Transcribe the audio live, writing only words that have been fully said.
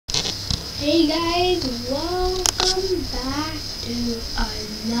Hey guys, welcome back to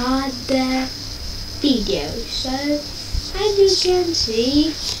another video. So, as you can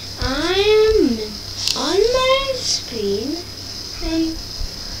see, I am on my screen and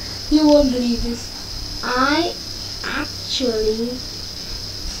you won't believe this. I actually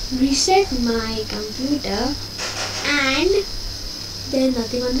reset my computer and there's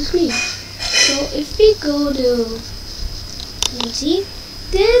nothing on the screen. So if we go to, let's see,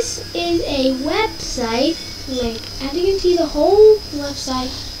 this is a website, like as you can see the whole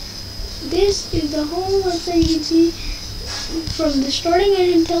website. This is the whole website. You can see from the starting. I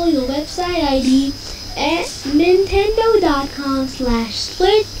didn't tell you the website ID at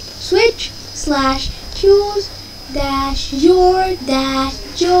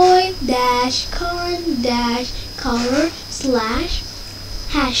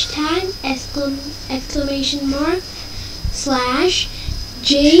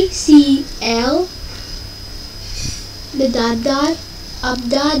JCL, the dot, up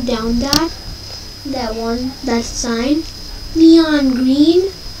dot, down dot, that one, that sign, neon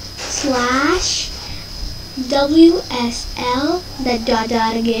green /WSL, that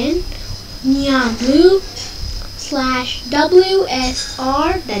dot again, neon blue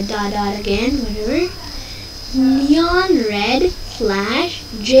 /WSR, that dot again, whatever, neon red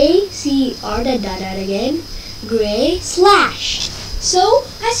 /JCR, that dot again, gray /. So,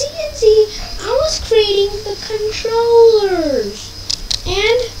 as you can see, I was creating the controllers,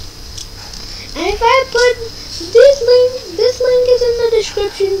 and if I put this link is in the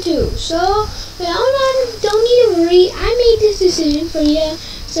description too. So, don't need to worry. I made this decision for you,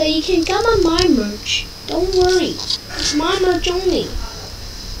 so you can come on my merch. Don't worry, it's my merch only.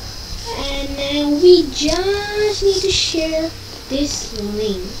 And now we just need to share this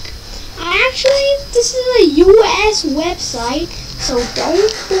link. This is a US website, so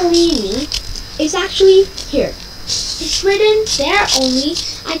don't believe me. It's actually here. It's written there only.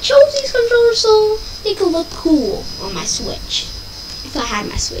 I chose these controllers so they could look cool on my Switch. If I had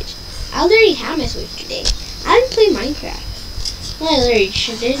my Switch. I already have my Switch today. I didn't play Minecraft. Well, I literally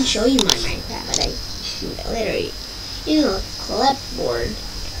didn't show you my Minecraft, but I literally used a clipboard.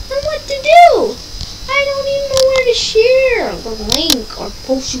 And what to do? I don't even know where to share the link or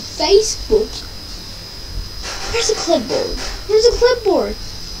post to Facebook. Where's the clipboard? Where's the clipboard?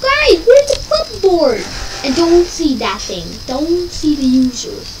 Guys, where's the clipboard? And don't see that thing. Don't see the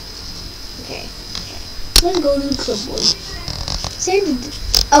user. Okay. Let's go to the clipboard.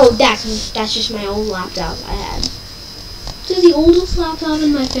 Oh, that's just my old laptop I had. This is the oldest laptop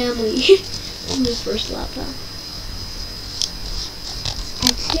in my family. My first laptop.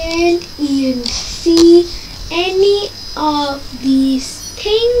 I can't even see any of these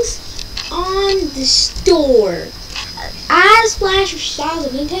things on the store. As Flash styles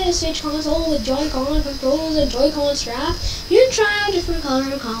of Nintendo Switch console with Joy-Con controllers and Joy-Con strap, you can try out different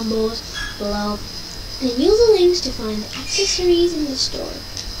color combos below and use the links to find the accessories in the store.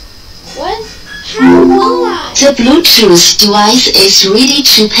 What? How will I? The Bluetooth device is ready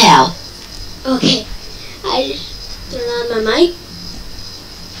to pair. Okay, I just turn on my mic.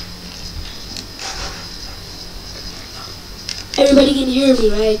 Everybody can hear me,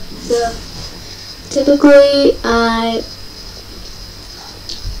 right? So, typically, I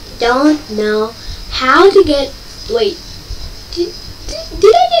don't know how to get. Wait, did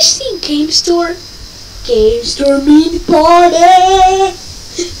I just see Game Store? Game Store means party!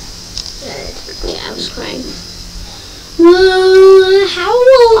 Yeah, I was crying. Well, how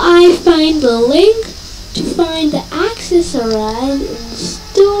will I find the link to find the accessories in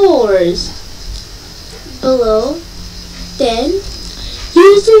stores? Below. Then,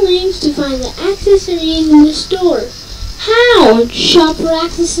 use the links to find the accessories in the store. How? Shop for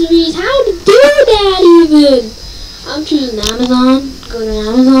accessories. How to do that even? I'm choosing Amazon. Go to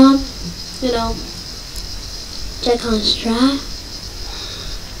Amazon. Check on strap.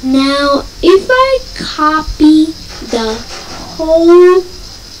 Now, if I copy the whole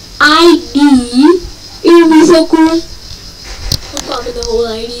ID, it will be so cool. I'll copy the whole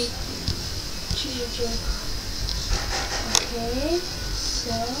ID. Okay,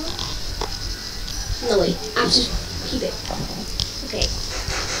 so no wait, I'll just keep it.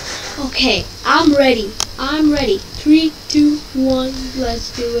 Okay, I'm ready. 3, 2, 1, let's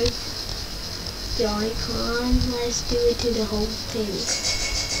do it. Joy-Con, let's do it to the whole thing.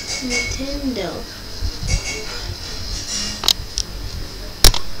 Nintendo.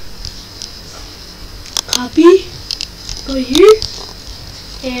 Copy. Go here.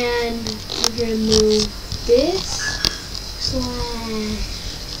 And we're gonna move this.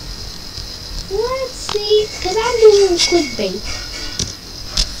 Let's see, because I'm doing clickbait.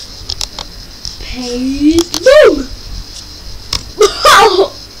 Okay. Boom!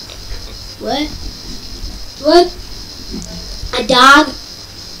 What? What? A dog?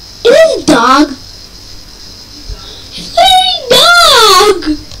 It is a dog. It's literally a dog!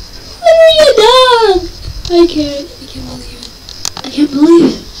 Literally a dog! I can't believe it. I can't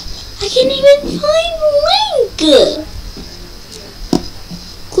believe it. I can't even find Link!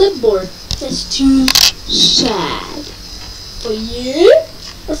 Clipboard. That's too sad. For you?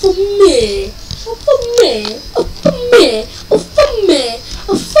 Or for me? Or for me? Or for me? Or for me?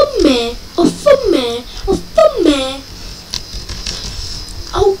 Or for me? Or for me? Or for me?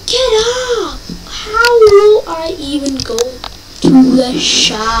 Oh, get up! How will I even go to the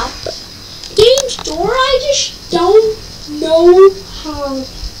shop? Game store? I just don't know how.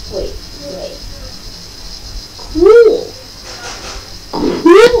 Wait. Cool.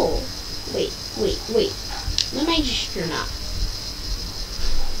 Wait. Let me just turn up.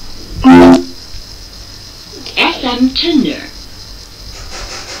 FM Tender.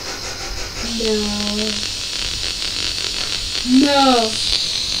 No.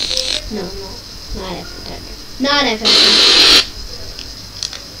 Not FM Tender. Not FM Tender.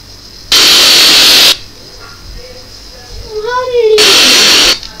 How did he?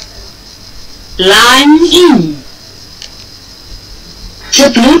 Line in. The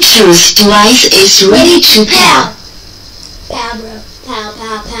Bluetooth device is ready to pair. Pal bro.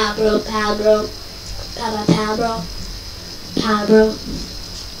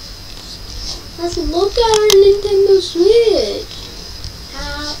 Let's look at our Nintendo Switch.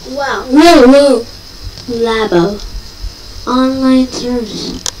 Whoa. Labo. Online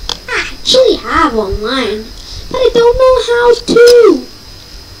service. I actually have online, but I don't know how to.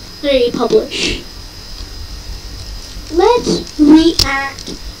 There you publish. Let's react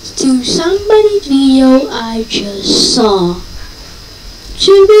to somebody's video I just saw.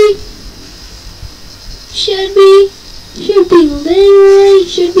 Should we?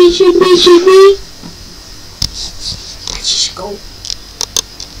 Let's just go.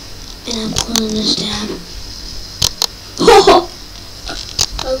 And I'm closing this tab.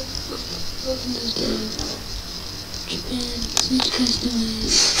 Open this tab. Japan, Switch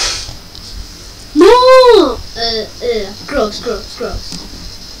customized. No! Gross.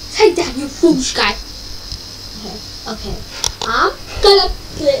 Take that, you foolish guy. Okay. I'm gonna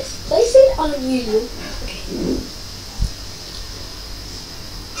place it on you. Okay.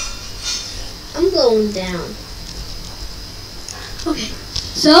 I'm going down. Okay.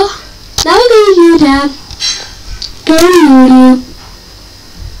 So, now we go to YouTube. Go to YouTube.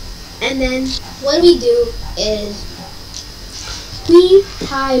 And then, what we do is, we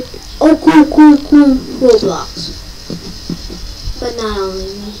type, oh cool, Roblox. But not only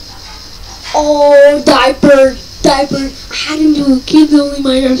me. Oh, diaper. I had him do a kids only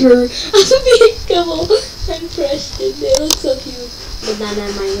Minecraft server. I was a big couple. I'm Preston. They look so cute. But not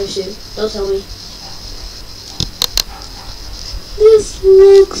that Minecraft too. Don't tell me. This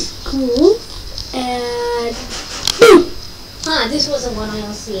looks cool. And boom! This was the one I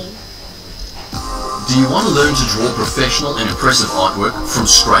was seeing. Do you want to learn to draw professional and impressive artwork from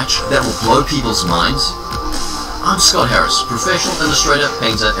scratch that will blow people's minds? I'm Scott Harris, professional illustrator,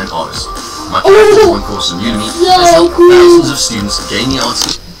 painter, and artist. My one course on Udemy has helped thousands of students gain the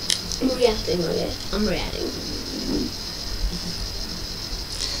arts. I'm reacting, okay? I'm reacting.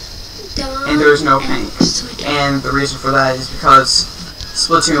 And there's no paint. And the reason for that is because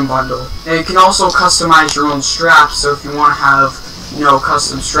Splatoon bundle. And you can also customize your own straps, so if you want to have,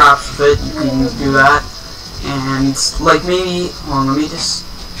 custom straps with it, you can do that. And like maybe, hold on, let me just,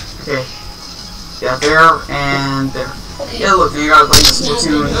 okay. Yeah, there and there. Okay. Yeah, look, you got like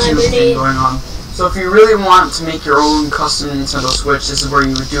Splatoon 2 thing going on. So if you really want to make your own custom Nintendo Switch, this is where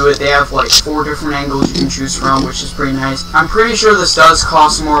you would do it. They have like 4 different angles you can choose from, which is pretty nice. I'm pretty sure this does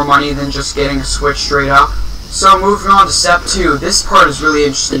cost more money than just getting a Switch straight up. So moving on to step 2, this part is really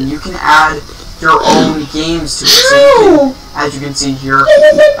interesting. You can add your own games to it. So you can, as you can see here,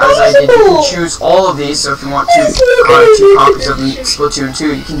 as I did, you can choose all of these. So if you want 2 copies of Splatoon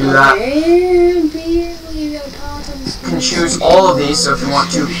 2, you can do that. You can choose all of these, so if you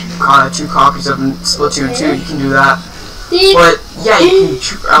want 2 copies of Splatoon 2, you can do that. But yeah, you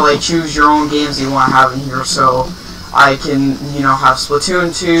can choose your own games you want to have in here. So I can, have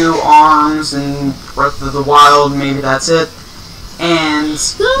Splatoon 2, ARMS, and Breath of the Wild. Maybe that's it. And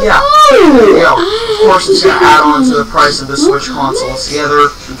yeah, there you go. Of course, it's gonna add on to the price of the Switch console together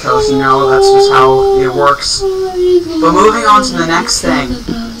because that's just how it works. But moving on to the next thing.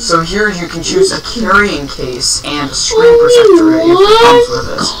 So here you can choose a carrying case and a screen protector if it comes with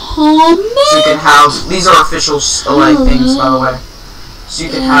it. So you can have, these are official things by the way. So you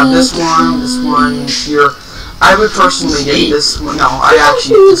can have this one here. I would personally get this one. No, I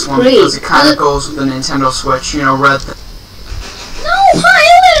actually get this one because it kind of goes with the Nintendo Switch. You know, red. No, I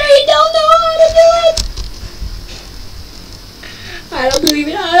literally don't know how to do it. I don't believe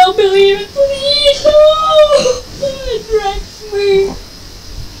it. I don't believe it. Please, no. It wrecks me.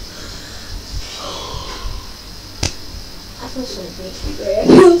 I feel sleepy. I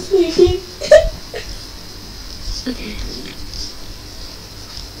feel sleepy. Okay.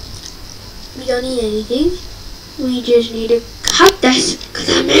 We don't need anything. We just need to cut this because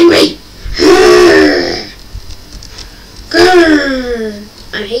I'm angry.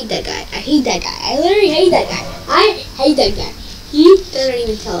 I hate that guy. I hate that guy. I literally hate that guy. I hate that guy. He doesn't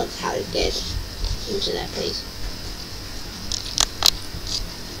even tell us how to get into that place.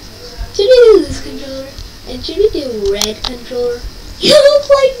 Should we do this controller? And should we do red controller? You look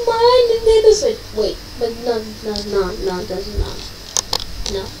like mine and then this one. Wait, but no, does not.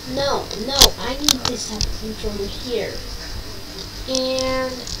 No, I need this type of controller here.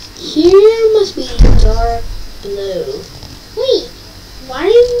 And here must be dark blue. Wait, why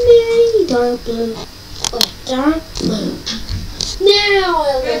isn't there any dark blue? Oh, dark blue. Now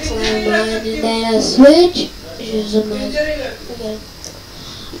it looks like mine, and then a switch. Okay.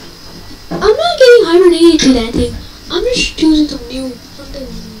 I'm not getting hibernated to that thing. I'm just choosing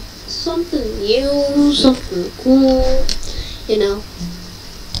something new, something cool, you know.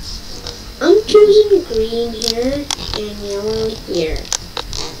 I'm choosing green here and yellow here.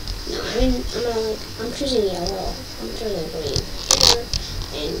 No, I'm choosing yellow. I'm choosing green here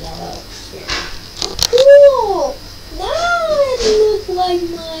and yellow here. Cool! Now it looks like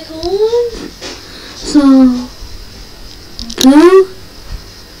my home. So, blue.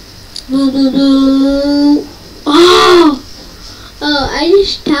 Oh, I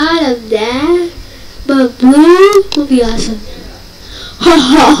just thought of that. But blue would be awesome. Ha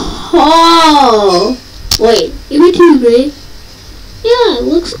ha ha! Wait, is it too gray? Yeah, it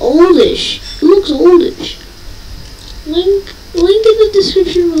looks oldish. Link in the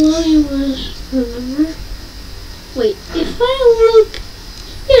description below, you must remember. Wait, if I look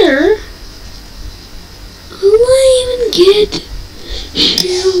here, will I even get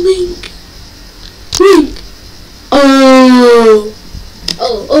share link?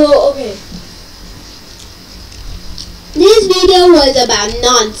 Oh, okay. This video was about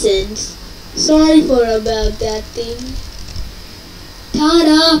nonsense. Sorry for about that thing.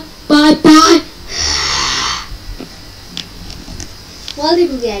 Ta-da! Bye-bye! Well, I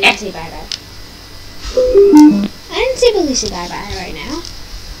didn't say bye-bye. I didn't simply say bye-bye right now.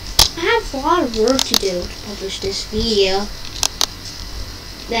 I have a lot of work to do to publish this video.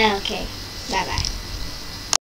 Okay, bye-bye.